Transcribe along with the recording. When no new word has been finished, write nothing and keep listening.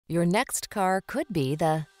Your next car could be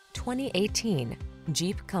the 2018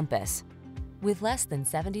 Jeep Compass. With less than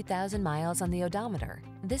 70,000 miles on the odometer,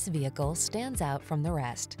 this vehicle stands out from the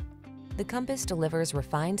rest. The Compass delivers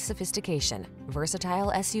refined sophistication,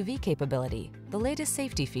 versatile SUV capability, the latest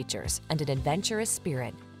safety features, and an adventurous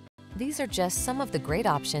spirit. These are just some of the great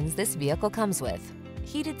options this vehicle comes with: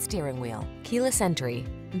 heated steering wheel, keyless entry,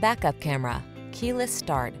 backup camera, keyless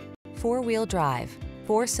start, four-wheel drive,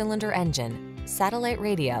 four-cylinder engine, satellite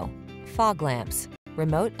radio, fog lamps,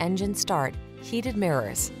 remote engine start, heated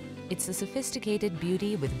mirrors. It's the sophisticated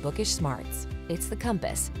beauty with bookish smarts. It's the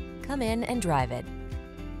Compass. Come in and drive it.